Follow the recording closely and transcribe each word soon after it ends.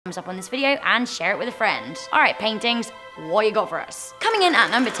thumbs up on this video and share it with a friend. Alright paintings, what you got for us? Coming in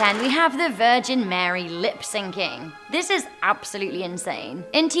at number 10, we have the Virgin Mary lip syncing. This is absolutely insane.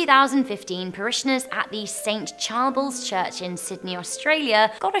 In 2015, parishioners at the St. Charles Church in Sydney,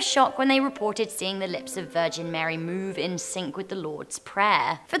 Australia got a shock when they reported seeing the lips of Virgin Mary move in sync with the Lord's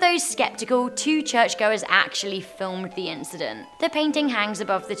Prayer. For those skeptical, 2 churchgoers actually filmed the incident. The painting hangs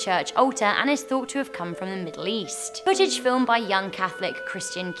above the church altar and is thought to have come from the Middle East. Footage filmed by young Catholic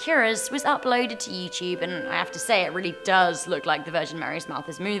Christian Curas was uploaded to YouTube, and I have to say it really does look like the Virgin Mary's mouth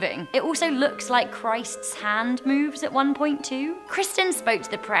is moving. It also looks like Christ's hand moves at one point too. Kristen spoke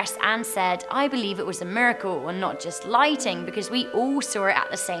to the press and said, "I believe it was a miracle and not just lighting, because we all saw it at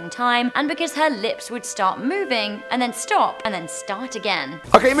the same time and because her lips would start moving and then stop and then start again."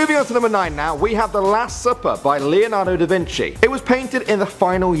 Okay, moving on to number 9 now, we have The Last Supper by Leonardo da Vinci. It was painted in the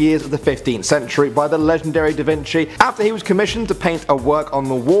final years of the 15th century by the legendary da Vinci after he was commissioned to paint a work on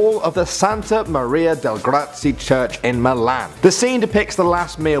the wall of the Santa Maria del Grazie Church in Milan. The scene depicts the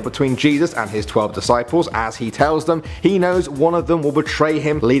last meal between Jesus and his 12 disciples as he tells them he knows one of them will betray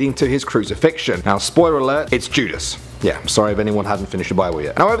him, leading to his crucifixion. Now, spoiler alert, it's Judas. Yeah, sorry if anyone hadn't finished the Bible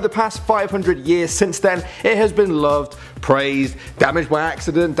yet. Now, over the past 500 years since then, it has been loved, praised, damaged by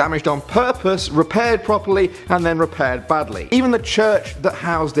accident, damaged on purpose, repaired properly, and then repaired badly. Even the church that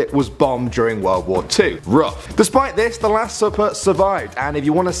housed it was bombed during World War II. Rough. Despite this, The Last Supper survived, and if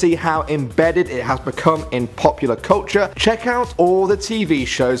you want to see how embedded it has become in popular culture, check out all the TV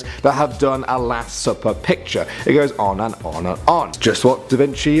shows that have done a Last Supper picture. It goes on and on and on. It's just what Da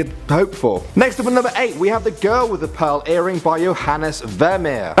Vinci had hoped for. Next up at number 8, we have The Girl with the Pearl Earring by Johannes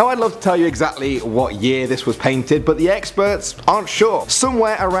Vermeer. Now, I'd love to tell you exactly what year this was painted, but the experts aren't sure.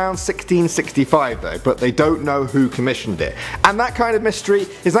 Somewhere around 1665 though, but they don't know who commissioned it. And that kind of mystery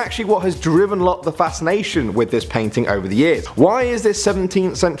is actually what has driven a lot of the fascination with this painting over the years. Why is this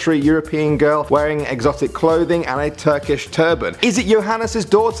 17th century European girl wearing exotic clothing and a Turkish turban? Is it Johannes'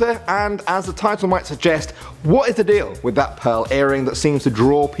 daughter? And as the title might suggest, what is the deal with that pearl earring that seems to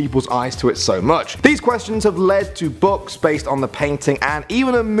draw people's eyes to it so much? These questions have led to books based on the painting and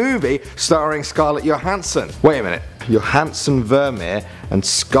even a movie starring Scarlett Johansson. Wait a minute, Johansson Vermeer and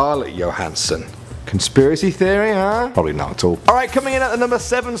Scarlett Johansson. Conspiracy theory, huh? Probably not at all. Alright, coming in at the number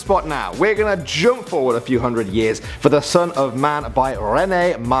 7 spot now, we're gonna jump forward a few hundred years for The Son of Man by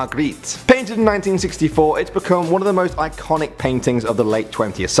René Magritte. Painted in 1964, it's become one of the most iconic paintings of the late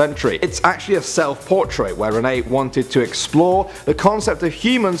 20th century. It's actually a self-portrait where René wanted to explore the concept of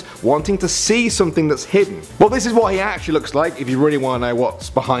humans wanting to see something that's hidden. Well, this is what he actually looks like if you really want to know what's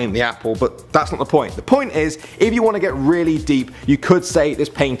behind the apple, but that's not the point. The point is, if you want to get really deep, you could say this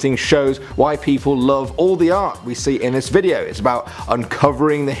painting shows why people love all the art we see in this video. It's about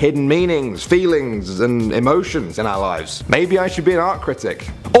uncovering the hidden meanings, feelings, and emotions in our lives. Maybe I should be an art critic.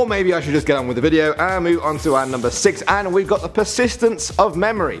 Or maybe I should just get on with the video and move on to our number 6, and we've got The Persistence of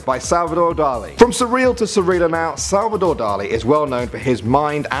Memory by Salvador Dali. From surreal to surrealer now, Salvador Dali is well known for his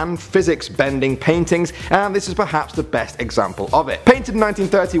mind and physics bending paintings, and this is perhaps the best example of it. Painted in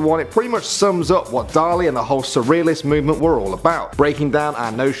 1931, it pretty much sums up what Dali and the whole surrealist movement were all about, breaking down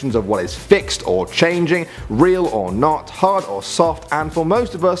our notions of what is fixed or changing, real or not, hard or soft, and for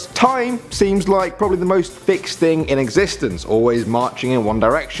most of us, time seems like probably the most fixed thing in existence, always marching in one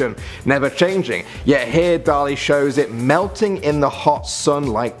direction, never changing. Yet here Dali shows it melting in the hot sun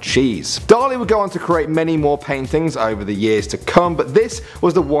like cheese. Dali would go on to create many more paintings over the years to come, but this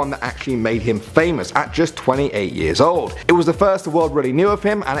was the one that actually made him famous at just 28 years old. It was the first the world really knew of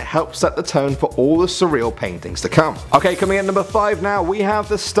him, and it helped set the tone for all the surreal paintings to come. Okay, coming in at number 5 now, we have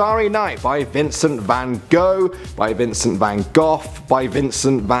The Starry Night by Vincent van Gogh, by Vincent van Gogh, by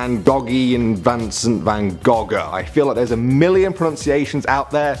Vincent van Goghy, and Vincent van Gogha. I feel like there's a million pronunciations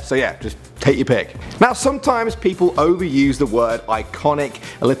out there, so yeah, just take your pick. Now, sometimes people overuse the word iconic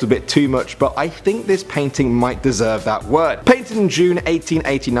a little bit too much, but I think this painting might deserve that word. Painted in June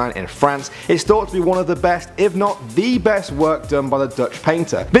 1889 in France, it's thought to be one of the best, if not the best work done by the Dutch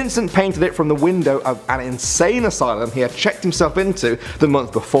painter. Vincent painted it from the window of an insane asylum he had checked himself into the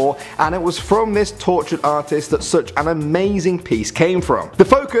month before, and it was from this tortured artist that such an amazing piece came from. The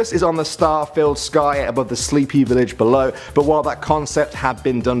focus is on the star-filled sky above the sleepy village below, but while that concept had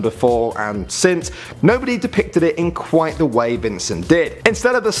been done before and since, nobody depicted it in quite the way Vincent did.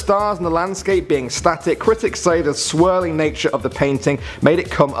 Instead of the stars and the landscape being static, critics say the swirling nature of the painting made it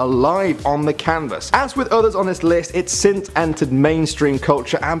come alive on the canvas. As with others on this list, it's since entered mainstream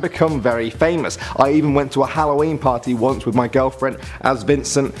culture and become very famous. I even went to a Halloween party once with my girlfriend as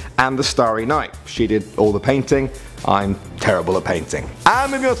Vincent and The Starry Night. She did all the painting, I'm terrible at painting.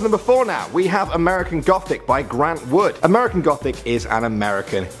 And moving on to number 4 now, we have American Gothic by Grant Wood. American Gothic is an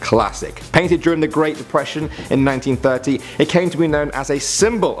American classic. Painted during the Great Depression in 1930, it came to be known as a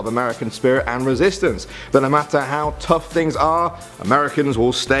symbol of American spirit and resistance. But no matter how tough things are, Americans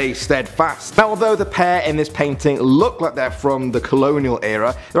will stay steadfast. Now, although the pair in this painting look like they're from the colonial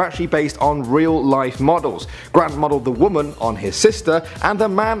era, they're actually based on real life models. Grant modeled the woman on his sister and the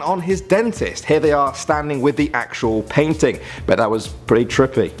man on his dentist. Here they are standing with the actual painting, but that was pretty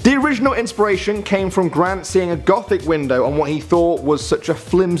trippy. The original inspiration came from Grant seeing a Gothic window on what he thought was such a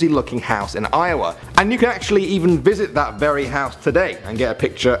flimsy looking house in Iowa. And you can actually even visit that very house today and get a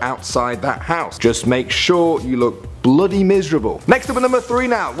picture outside that house. Just make sure you look bloody miserable. Next up at number 3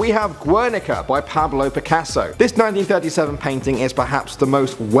 now, we have Guernica by Pablo Picasso. This 1937 painting is perhaps the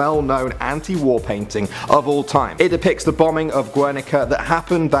most well-known anti-war painting of all time. It depicts the bombing of Guernica that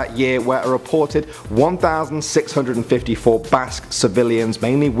happened that year, where a reported 1,654 Basque civilians,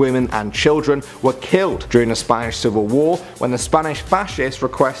 mainly women and children, were killed during the Spanish Civil War when the Spanish fascists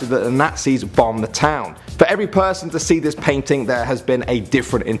requested that the Nazis bomb the town. For every person to see this painting, there has been a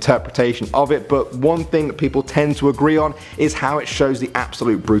different interpretation of it, but one thing that people tend to agree on is how it shows the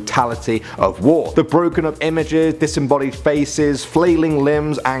absolute brutality of war. The broken up images, disembodied faces, flailing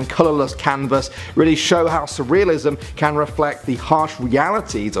limbs and colourless canvas really show how surrealism can reflect the harsh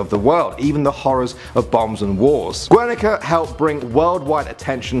realities of the world, even the horrors of bombs and wars. Guernica helped bring worldwide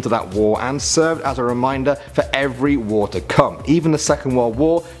attention to that war and served as a reminder for every war to come, even the Second World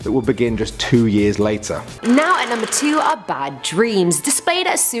War that will begin just 2 years later. Now at number 2 are Bad Dreams. Displayed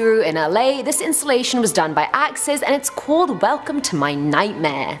at Suru in LA, this installation was done by Axis and it's called Welcome to My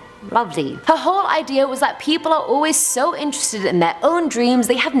Nightmare. Lovely. Her whole idea was that people are always so interested in their own dreams,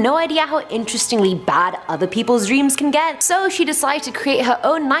 they have no idea how interestingly bad other people's dreams can get, so she decided to create her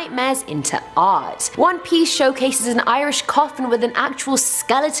own nightmares into art. One piece showcases an Irish coffin with an actual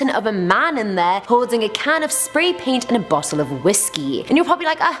skeleton of a man in there holding a can of spray paint and a bottle of whiskey. And you're probably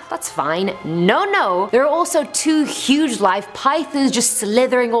like, that's fine. No, there are also 2 huge live pythons just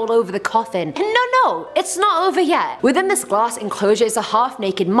slithering all over the coffin. And no, it's not over yet. Within this glass enclosure is a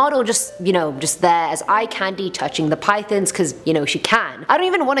half-naked model just there as eye candy touching the pythons because, she can. I don't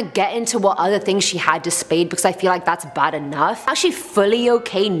even want to get into what other things she had displayed because I feel like that's bad enough. Actually fully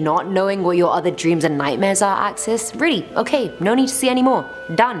okay not knowing what your other dreams and nightmares are, Axis. Really, okay, no need to see any more.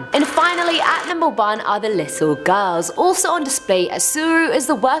 Done. And finally, at number 1 are the Little Girls. Also on display at Suru is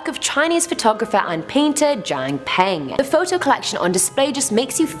the work of Chinese photographer and painter Zhang Peng. The photo collection on display just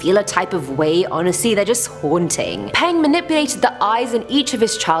makes you feel a type of way, honestly, they're just haunting. Peng manipulated the eyes in each of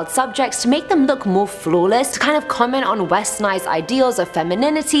his child subjects to make them look more flawless, to kind of comment on westernized ideals of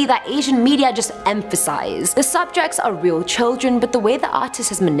femininity that Asian media just emphasize. The subjects are real children, but the way the artist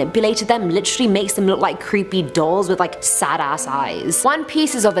has manipulated them literally makes them look like creepy dolls with like sad ass eyes. One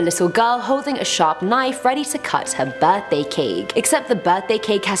piece is of a little girl holding a sharp knife ready to cut her birthday cake, except the birthday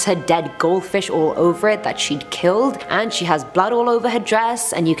cake has her dead goldfish all over it that she'd killed, and she has blood all over her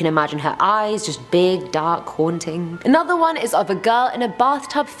dress, and you can imagine her eyes just big, dark, haunting. Another one is of a girl in a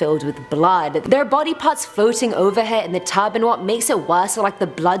bathtub filled with blood. There are body parts floating over her in the tub, and what makes it worse are like the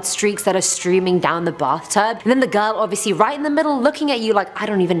blood streaks that are streaming down the bathtub, and then the girl obviously right in the middle looking at you like I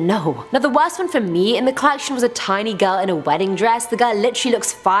don't even know. Now the worst one for me in the collection was a tiny girl in a wedding dress. The girl literally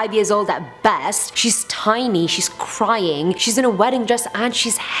looks 5 years old at best. She's tiny, she's crying, she's in a wedding dress, and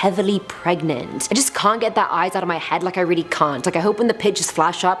she's heavily pregnant. I just can't get that eyes out of my head, like I really can't. Like I hope when the pictures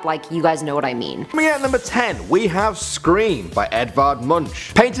flash up, like you guys know what I mean. Coming in at number 10, we have Scream by Edvard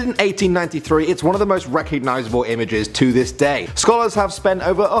Munch. Painted in 1893, it's one of the most recognizable images to this day. Scholars have spent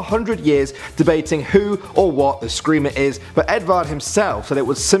over 100 years debating who or what the screamer is, but Edvard himself said it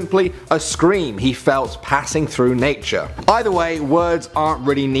was simply a scream he felt passing through nature. Either way, words aren't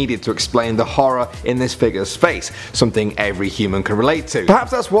really needed to explain the horror in this figure's face, something every human can relate to.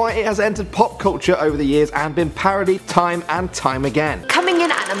 Perhaps that's why it has entered pop culture over the years and been parodied time and time again. Coming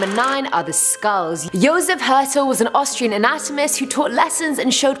in at number 9 are the skulls. Josef Hertel was an Austrian anatomist who taught lessons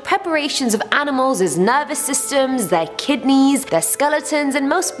and showed preparations of animals' nervous systems, their kidneys, their skeletons, and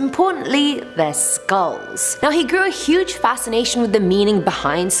most importantly, their skulls. Now he grew a huge fascination with the meaning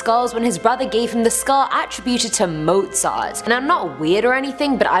behind skulls when his brother gave him the skull attributed to Mozart. And I'm not weird or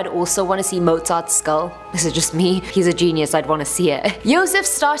anything, but I'd also want to see Mozart's skull. This is just me. He's a genius, I'd want to see it. Josef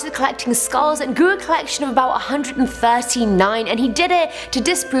started collecting skulls and grew a collection of about 139, and he did it to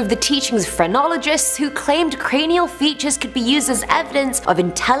disproved the teachings of phrenologists who claimed cranial features could be used as evidence of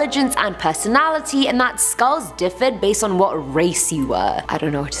intelligence and personality, and that skulls differed based on what race you were. I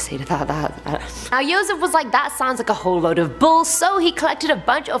don't know what to say to that. Now Joseph was like, that sounds like a whole load of bull, so he collected a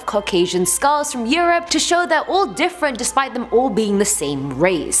bunch of Caucasian skulls from Europe to show they're all different despite them all being the same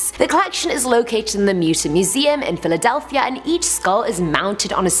race. The collection is located in the Muta Museum in Philadelphia, and each skull is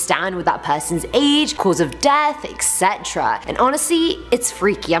mounted on a stand with that person's age, cause of death, etc. And honestly, it's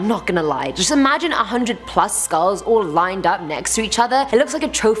freaky, I'm not gonna lie. Just imagine 100+ skulls all lined up next to each other. It looks like a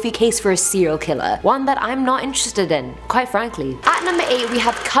trophy case for a serial killer, one that I'm not interested in, quite frankly. At number 8 we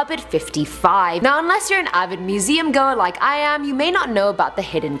have cupboard 55. Now unless you're an avid museum goer like I am, you may not know about the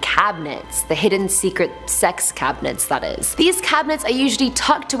hidden cabinets, the hidden secret sex cabinets that is. These cabinets are usually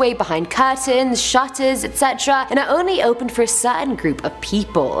tucked away behind curtains, shutters, etc. and are only open for a certain group of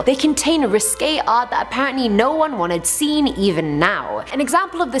people. They contain risque art that apparently no one wanted seen even now. An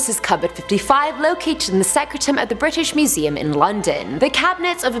example of this is cupboard 55, located in the Secretum at the British Museum in London. The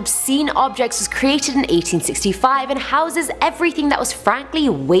Cabinets of Obscene Objects was created in 1865 and houses everything that was frankly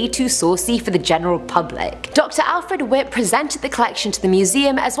way too saucy for the general public. Dr. Alfred Witt presented the collection to the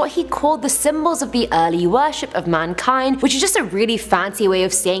museum as what he called the symbols of the early worship of mankind, which is just a really fancy way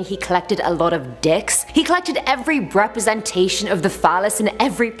of saying he collected a lot of dicks. He collected every representation of the phallus in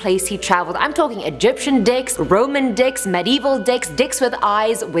every place he traveled. I'm talking Egyptian dicks, Roman dicks, medieval dicks, dicks with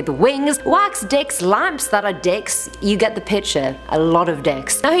eyes, with wings, wax dicks, lamps that are dicks. You get the picture. A lot of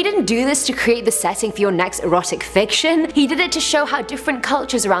dicks. Now he didn't do this to create the setting for your next erotic fiction. He did it to show how different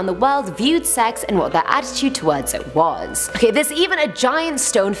cultures around the world viewed sex and what their attitude towards it was. Okay, there's even a giant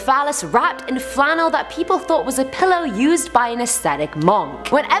stone phallus wrapped in flannel that people thought was a pillow used by an ascetic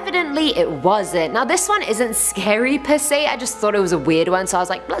monk, when evidently it wasn't. Now this one isn't scary per se, I just thought it was a weird one, so I was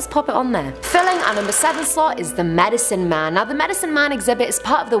like, let's pop it on there. Filling our number 7 slot is the Medicine Man. Now the Medicine Man exhibit is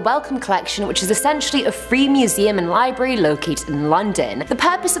part of the Wellcome Collection, which is essentially a free museum and library located in London. The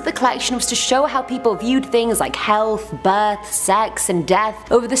purpose of the collection was to show how people viewed things like health, birth, sex, and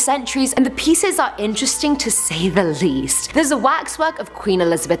death over the centuries, and the pieces are interesting to say the least. There's a waxwork of Queen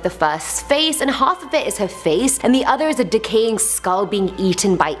Elizabeth I's face, and half of it is her face, and the other is a decaying skull being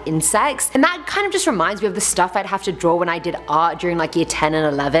eaten by insects, and that kind of just reminds me of the stuff I'd have to draw when I did art during like year 10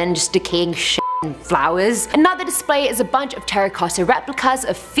 and 11, just decaying shit and flowers. Another display is a bunch of terracotta replicas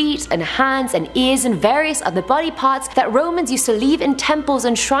of feet and hands and ears and various other body parts that Romans used to leave in temples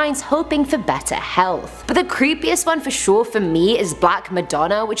and shrines hoping for better health. But the creepiest one for sure for me is Black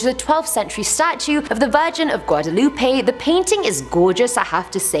Madonna, which is a 12th century statue of the Virgin of Guadalupe. The painting is gorgeous, I have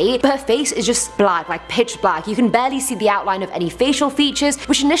to say, but her face is just black, like pitch black. You can barely see the outline of any facial features,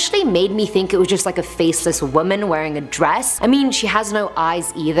 which initially made me think it was just like a faceless woman wearing a dress. I mean, she has no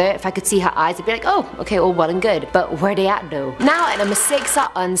eyes either. If I could see her eyes, I'd be like, oh, okay, all well and good, but where they at though? Now at number 6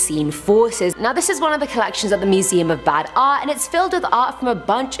 are Unseen Forces. Now this is one of the collections at the Museum of Bad Art, and it's filled with art from a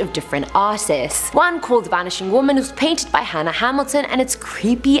bunch of different artists. One called Vanishing Woman was painted by Hannah Hamilton, and it's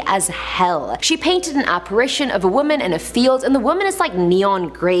creepy as hell. She painted an apparition of a woman in a field, and the woman is like neon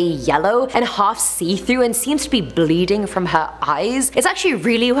grey yellow and half see-through and seems to be bleeding from her eyes. It's actually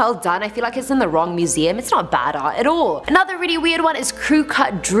really well done. I feel like it's in the wrong museum. It's not bad art at all. Another really weird one is Crew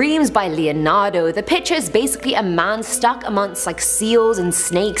Cut Dreams by Leonardo. The picture is basically a man stuck amongst like seals and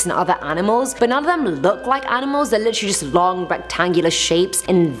snakes and other animals, but none of them look like animals. They're literally just long rectangular shapes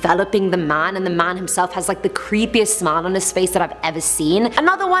enveloping the man, and the man himself has like the creepiest smile on his face that I've ever seen.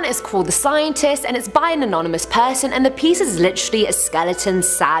 Another one is called The Scientist, and it's by an anonymous person, and the piece is literally a skeleton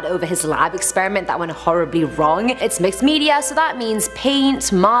sad over his lab experiment that went horribly wrong. It's mixed media, so that means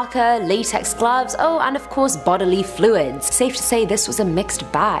paint, marker, latex gloves, oh, and of course bodily fluids. Safe to say this was a mixed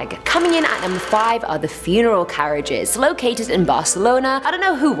bag. Coming in at number 5 are the funeral carriages, located in Barcelona. I don't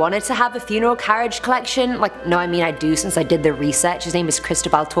know who wanted to have a funeral carriage collection, like, no, I mean I do since I did the research. His name is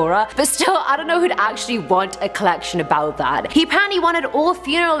Cristobal Tora, but still, I don't know who'd actually want a collection about that. He apparently wanted all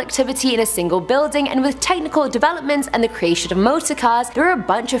funeral activity in a single building, and with technical developments and the creation of motor cars, there were a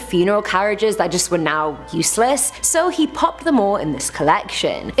bunch of funeral carriages that just were now useless, so he popped them all in this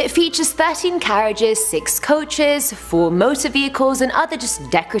collection. It features 13 carriages, 6 coaches, 4 motor vehicles, and other just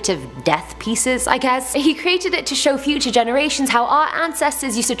decorative death pieces, I guess. He created it to show future generations how our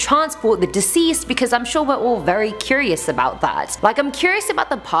ancestors used to transport the deceased, because I'm sure we're all very curious about that. Like, I'm curious about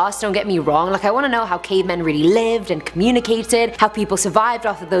the past, don't get me wrong, like I want to know how cavemen really lived and communicated, how people survived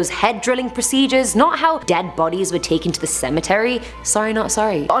after those head drilling procedures, not how dead bodies were taken to the cemetery. Sorry, not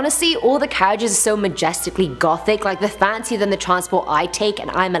sorry. Honestly, all the carriages are so majestically gothic, like they're fancier than the transport I take,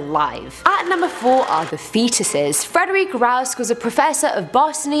 and I'm alive. At number 4 are the fetuses. Frederick Rausk was a professor of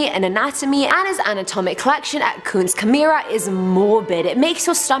botany and anatomy anatomy, and his anatomic collection at Kunstkamera is morbid. It makes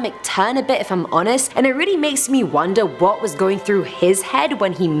your stomach turn a bit if I'm honest, and it really makes me wonder what was going through his head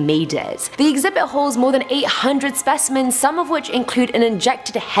when he made it. The exhibit holds more than 800 specimens, some of which include an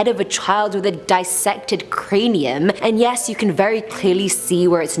injected head of a child with a dissected cranium, and yes, you can very clearly see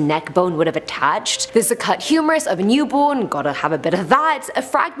where its neck bone would have attached. There's a cut humerus of a newborn, gotta have a bit of that, a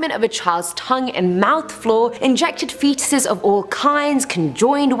fragment of a child's tongue and mouth floor, injected fetuses of all kinds,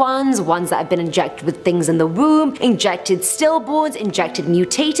 conjoined ones, ones that have been injected with things in the womb, injected stillborns, injected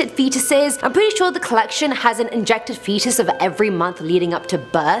mutated fetuses. I'm pretty sure the collection has an injected fetus of every month leading up to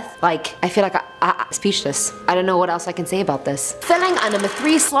birth. Like, I feel like I'm speechless. I don't know what else I can say about this. Filling our number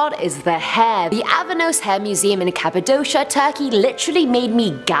 3 slot is the hair. The Avanos Hair Museum in Cappadocia, Turkey literally made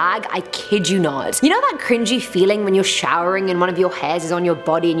me gag, I kid you not. You know that cringy feeling when you're showering and one of your hairs is on your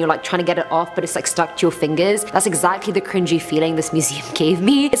body and you're like trying to get it off but it's like stuck to your fingers? That's exactly the cringy feeling this museum gave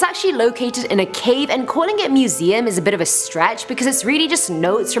me. It's actually located in a cave, and calling it museum is a bit of a stretch because it's really just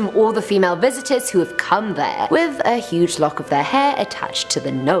notes from all the female visitors who have come there, with a huge lock of their hair attached to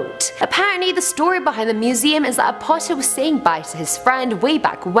the note. Apparently the story behind the museum is that a potter was saying bye to his friend way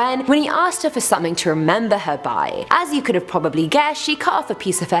back when he asked her for something to remember her by. As you could have probably guessed, she cut off a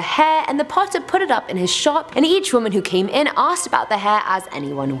piece of her hair and the potter put it up in his shop, and each woman who came in asked about the hair as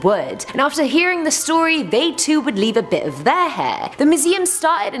anyone would. And after hearing the story, they too would leave a bit of their hair. The museum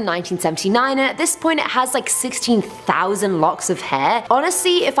started in 1979, and at this point it has like 16,000 locks of hair.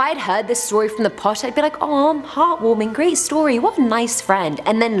 Honestly, if I had heard this story from the potter, I'd be like, oh, heartwarming, great story, what a nice friend,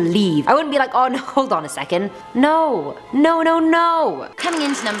 and then leave. I wouldn't be like, oh no, hold on a second. No. No, no, no. Coming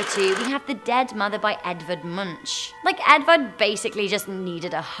into number 2, we have The Dead Mother by Edvard Munch. Like, Edvard basically just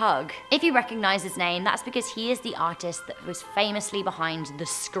needed a hug. If you recognize his name, that's because he is the artist that was famously behind The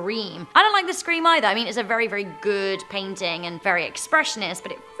Scream. I don't like The Scream either. I mean, it's a very, very good painting and very expressionist,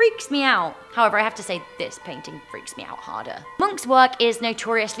 but it freaks me out. However, I have to say this painting freaks me out harder. Munch's work is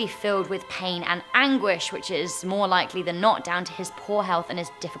notoriously filled with pain and anguish, which is more likely than not down to his poor health and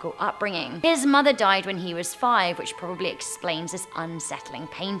his difficult upbringing. His mother died when he was 5, which probably explains this unsettling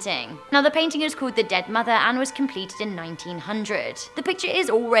painting. Now, the painting is called The Dead Mother and was completed in 1900. The picture is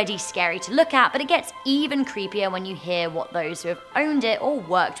already scary to look at, but it gets even creepier when you hear what those who have owned it or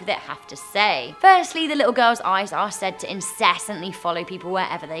worked with it have to say. Firstly, the little girl's eyes are said to incessantly follow people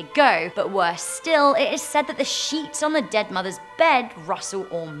wherever they go, but worse still, it is said that the sheets on the dead mother's bed rustle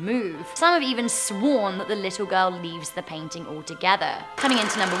or move. Some have even sworn that the little girl leaves the painting altogether. Coming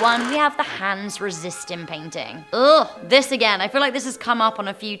into number 1, we have the Hans Resistim painting. Ugh, this again. I feel like this has come up on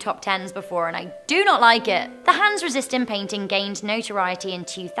a few top 10s before and I do not like it. The Hans Resistim painting gained notoriety in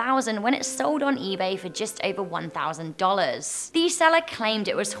 2000 when it sold on eBay for just over $1,000. The seller claimed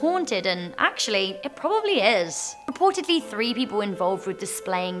it was haunted, and actually, it probably is. Reportedly, 3 people involved with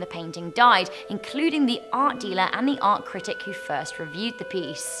displaying the painting died, including the art dealer and the art critic who first reviewed the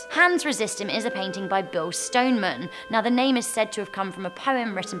piece. Hans Resistim is a painting by Bill Stoneman. Now, the name is said to have come from a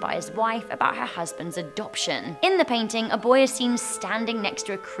poem written by his wife about her husband's adoption. In the painting, a boy is seen standing next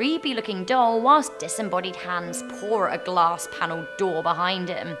to a creepy-looking doll whilst disembodied hands paw at a glass-paneled door behind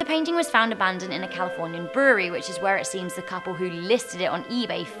him. The painting was found abandoned in a Californian brewery, which is where it seems the couple who listed it on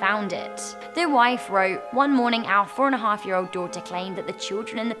eBay found it. The wife wrote, "One morning our 4.5-year-old daughter claimed that the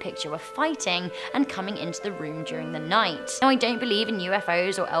children in the picture were fighting and coming into the room during the night. Now, I don't believe in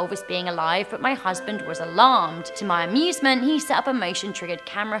UFOs or Elvis being alive, but my husband was alarmed. To my amusement, he set up a motion-triggered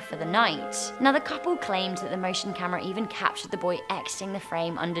camera for the night." Now, the couple claimed that the motion camera even captured the boy exiting the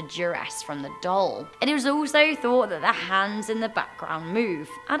frame under duress from the doll. It was also thought that the hands in the background move.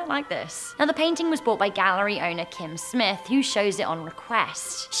 I don't like this. Now, the painting was bought by gallery owner Kim Smith, who shows it on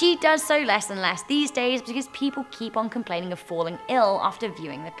request. She does so less and less these days because people keep on complaining of falling ill after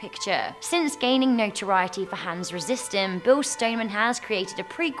viewing the picture. Since gaining notoriety for Hans Resistim, Bill Stoneman has created a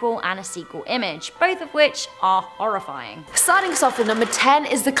prequel and a sequel image, both of which are horrifying. Starting us off with number 10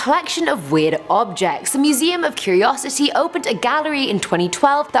 is the collection of weird objects. The Museum of Curiosity opened a gallery in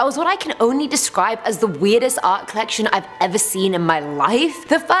 2012 that was what I can only describe as the weirdest art collection I've ever seen in my life.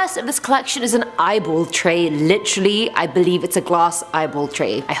 The first of this collection is an eyeball tray. Literally, I believe it's a glass eyeball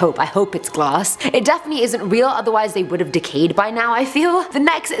tray. I hope it's glass. It definitely isn't real, otherwise they would have decayed by now, I feel. The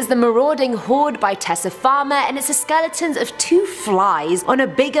next is the Marauding Horde by Tessa Farmer, and it's the skeletons of 2 flies on a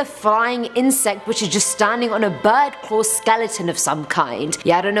bigger flying insect which is just standing on a bird claw skeleton of some kind.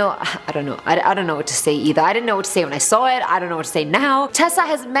 Yeah, I don't know I don't know. I don't know what to say either. I didn't know what to say when I saw it. I don't know what to say now. Tessa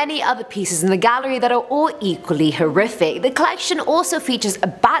has many other pieces in the gallery that are all equally horrific. The collection also features a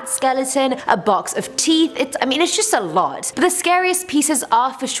bat skeleton, a box of teeth. It's just a lot. But the scariest pieces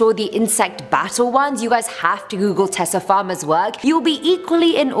are for sure the insect battle ones. You guys have to Google Tessa Farmer's work. You will be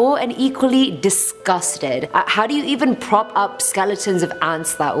equally in awe and equally disgusted. How do you even prop up skeletons of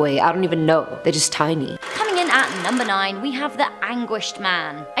ants that way? I don't even know. They're just tiny. Coming in at number 9, we have The Anguished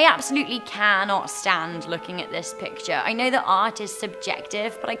Man. I absolutely cannot stand looking at this picture. I know that art is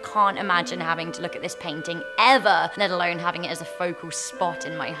subjective, but I can't imagine having to look at this painting ever, let alone having it as a focal spot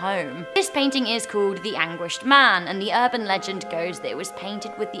in my home. This painting is called The Anguished Man, and the urban legend goes that it was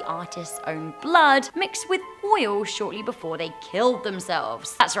painted with the artist's own blood mixed with oil shortly before they killed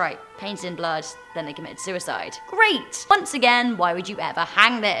themselves. That's right, painted in blood, then they committed suicide. Great! Once again, why would you ever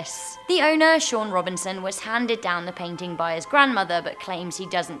hang this? The owner, Sean Robinson, was handed down the painting by his grandmother, but claims he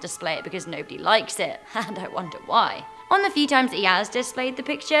doesn't display it because nobody likes it, and I wonder why. On the few times that he has displayed the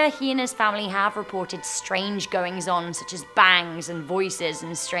picture, he and his family have reported strange goings-on such as bangs and voices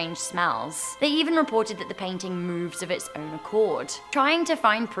and strange smells. They even reported that the painting moves of its own accord. Trying to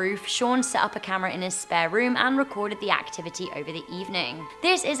find proof, Sean set up a camera in his spare room and recorded the activity over the evening.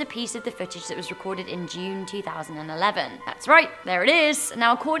 This is a piece of the footage that was recorded in June 2011. That's right, there it is.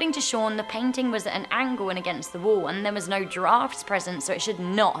 Now according to Sean, the painting was at an angle and against the wall, and there was no drafts present, so it should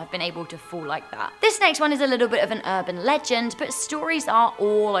not have been able to fall like that. This next one is a little bit of an urban legend, but stories are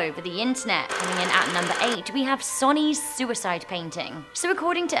all over the internet. Coming in at number 8, we have Sonny's suicide painting. So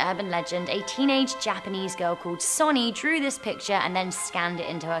according to urban legend, a teenage Japanese girl called Sonny drew this picture and then scanned it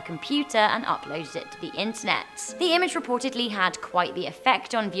into her computer and uploaded it to the internet. The image reportedly had quite the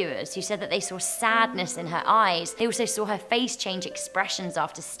effect on viewers, who said that they saw sadness in her eyes. They also saw her face change expressions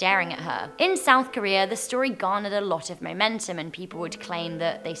after staring at her. In South Korea, the story garnered a lot of momentum, and people would claim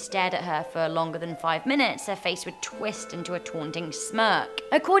that they stared at her for longer than 5 minutes, her face would twist into a taunting smirk.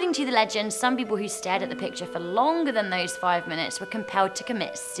 According to the legend, some people who stared at the picture for longer than those 5 minutes were compelled to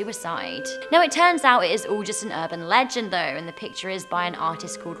commit suicide. Now it turns out it is all just an urban legend though, and the picture is by an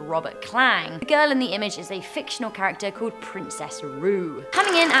artist called Robert Klang. The girl in the image is a fictional character called Princess Rue.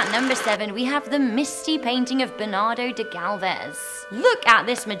 Coming in at number 7, we have the misty painting of Bernardo de Galvez. Look at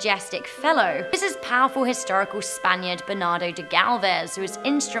this majestic fellow. This is powerful historical Spaniard Bernardo de Galvez, who was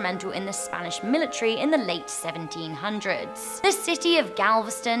instrumental in the Spanish military in the late 1700s. The city of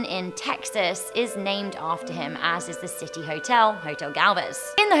Galveston in Texas is named after him, as is the city hotel, Hotel Galvez.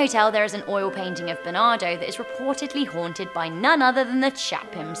 In the hotel there is an oil painting of Bernardo that is reportedly haunted by none other than the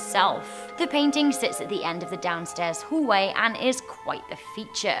chap himself. The painting sits at the end of the downstairs hallway and is quite the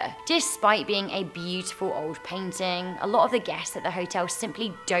feature. Despite being a beautiful old painting, a lot of the guests at the hotel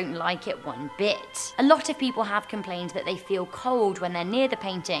simply don't like it one bit. A lot of people have complained that they feel cold when they're near the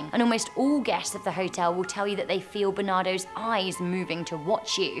painting, and almost all guests of the hotel will tell you that they feel Bernardo's eyes moving to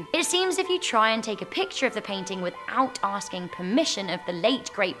watch you. It seems if you try and take a picture of the painting without asking permission of the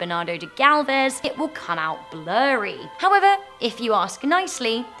late great Bernardo de Galvez, it will come out blurry. However, if you ask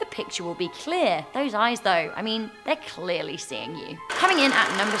nicely, the picture will be clear. Those eyes though, they're clearly seeing you. Coming in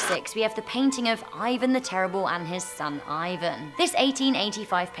at number 6, we have the painting of Ivan the Terrible and his son Ivan. This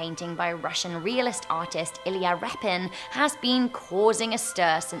 1885 painting by Russian realist artist Ilya Repin has been causing a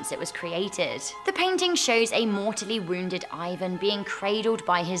stir since it was created. The painting shows a mortally wounded Ivan being cradled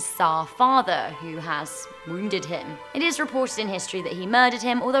by his Tsar father, who has wounded him. It is reported in history that he murdered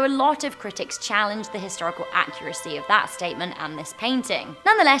him, although a lot of critics challenged the historical accuracy of that statement and this painting.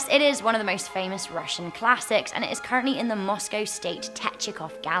 Nonetheless, it is one of the most famous Russian classics, and it is currently in the Moscow State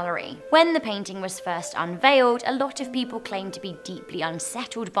Technikov Gallery. When the painting was first unveiled, a lot of people claimed to be deeply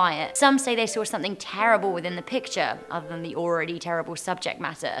unsettled by it. Some say they saw something terrible within the picture, other than the already terrible subject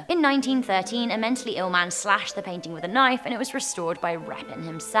matter. In 1913, a mentally ill man slashed the painting with a knife, and it was restored by Repin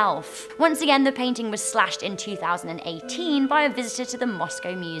himself. Once again, the painting was slashed in 2018 by a visitor to the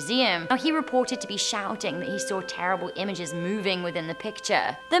Moscow Museum. Now, he reported to be shouting that he saw terrible images moving within the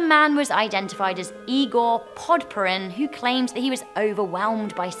picture. The man was identified as Igor Podporin, who claimed that he was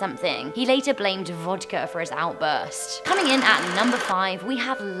overwhelmed by something. He later blamed vodka for his outburst. Coming in at number 5, we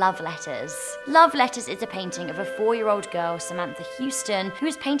have Love Letters. Love Letters is a painting of a 4-year-old girl, Samantha Houston, who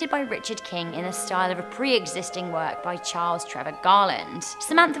was painted by Richard King in the style of a pre-existing work by Charles Trevor Garland.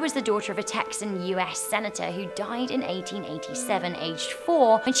 Samantha was the daughter of a Texan US senator senator who died in 1887 aged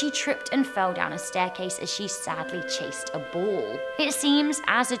 4 when she tripped and fell down a staircase as she sadly chased a ball. It seems,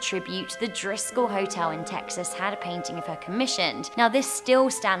 as a tribute, the Driscoll Hotel in Texas had a painting of her commissioned. Now this still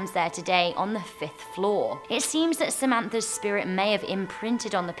stands there today on the 5th floor. It seems that Samantha's spirit may have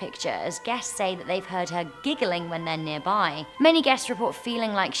imprinted on the picture, as guests say that they've heard her giggling when they're nearby. Many guests report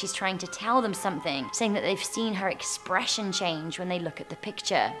feeling like she's trying to tell them something, saying that they've seen her expression change when they look at the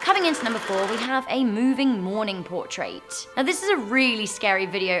picture. Coming into number 4, we have a moving morning portrait. Now this is a really scary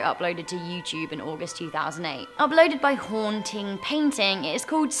video uploaded to YouTube in August 2008. Uploaded by Haunting Painting, it is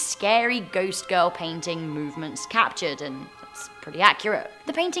called Scary Ghost Girl Painting Movements Captured, and that's pretty accurate.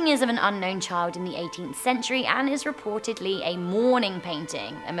 The painting is of an unknown child in the 18th century and is reportedly a mourning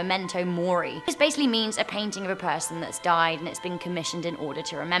painting, a memento mori. This basically means a painting of a person that's died and it's been commissioned in order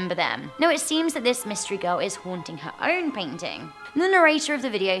to remember them. Now it seems that this mystery girl is haunting her own painting. The narrator of the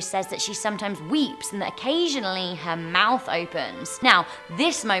video says that she sometimes weeps and that occasionally her mouth opens. Now,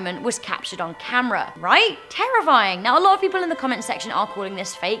 this moment was captured on camera, right? Terrifying. Now, a lot of people in the comment section are calling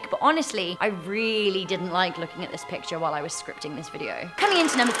this fake, but honestly, I really didn't like looking at this picture while I was scripting this video. Coming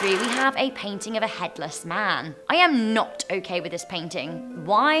into number 3, we have a painting of a headless man. I am not okay with this painting.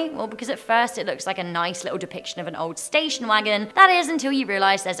 Why? Well, because at first it looks like a nice little depiction of an old station wagon. That is until you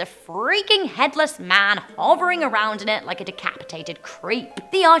realize there's a freaking headless man hovering around in it like a decapitated creep.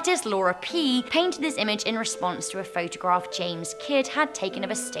 The artist Laura P. painted this image in response to a photograph James Kidd had taken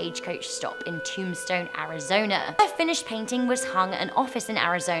of a stagecoach stop in Tombstone, Arizona. Her finished painting was hung at an office in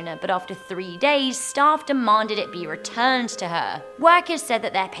Arizona, but after 3 days, staff demanded it be returned to her. Workers said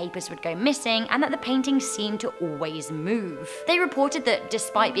that their papers would go missing and that the painting seemed to always move. They reported that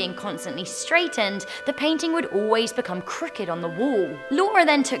despite being constantly straightened, the painting would always become crooked on the wall. Laura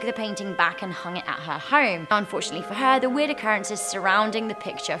then took the painting back and hung it at her home. Unfortunately for her, the weird occurrences surrounding the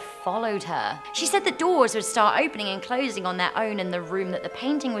picture followed her. She said that doors would start opening and closing on their own in the room that the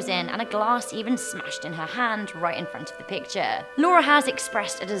painting was in, and a glass even smashed in her hand right in front of the picture. Laura has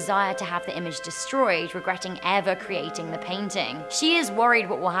expressed a desire to have the image destroyed, regretting ever creating the painting. She is worried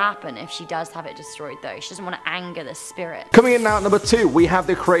what will happen if she does have it destroyed though. She doesn't want to anger the spirit. Coming in now at number 2, we have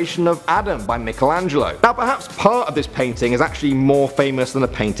the creation of Adam by Michelangelo. Now perhaps part of this painting is actually more famous than the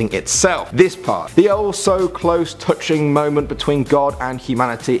painting itself. This part, the oh so close touching moment between God and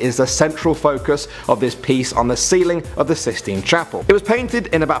humanity, is the central focus of this piece on the ceiling of the Sistine Chapel. It was painted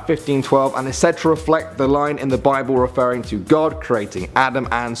in about 1512 and is said to reflect the line in the Bible referring to God creating Adam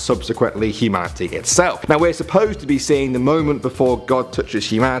and subsequently humanity itself. Now we're supposed to be seeing the moment before God touches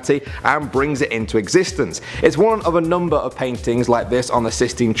humanity and brings it into existence. It's one of a number of paintings like this on the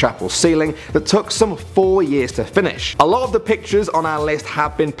Sistine Chapel ceiling that took some 4 years to finish. A lot of the pictures on our list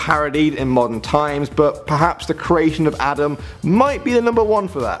have been parodied in modern times, but perhaps the creation of Adam might be the number 1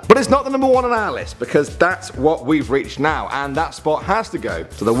 for that. But it's not the number 1 on our list, because that's what we've reached now, and that spot has to go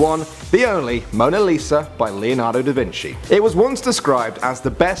to the one, the only Mona Lisa by Leonardo da Vinci. It was once described as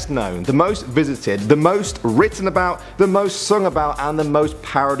the best known, the most visited, the most written about, the most sung about, and the most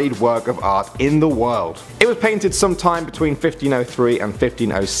parodied work of art in the world. It was painted sometime between 1503 and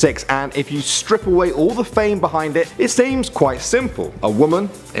 1506, and if you strip away all the fame behind it, it seems quite simple. A woman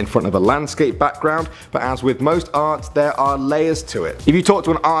in front of a landscape background, but as with most art, there are layers to it. If you talk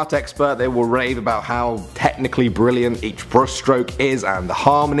to an art expert, they will rave about how technically brilliant each brushstroke is and the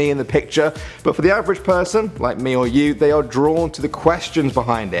harmony in the picture, but for the average person, like me or you, they are drawn to the questions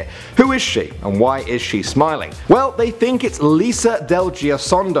behind it. Who is she, and why is she smiling? Well, they think it's Lisa del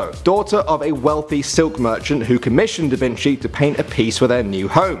Giasondo, daughter of a wealthy silk merchant who commissioned Da Vinci to paint a piece for their new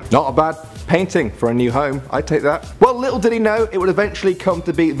home. Not a bad painting for a new home, I'd take that. Well, little did he know it would eventually come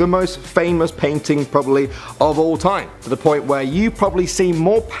to be the most famous painting probably of all time, to the point where you probably see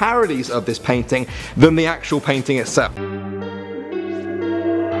more parodies of this painting than the actual painting itself.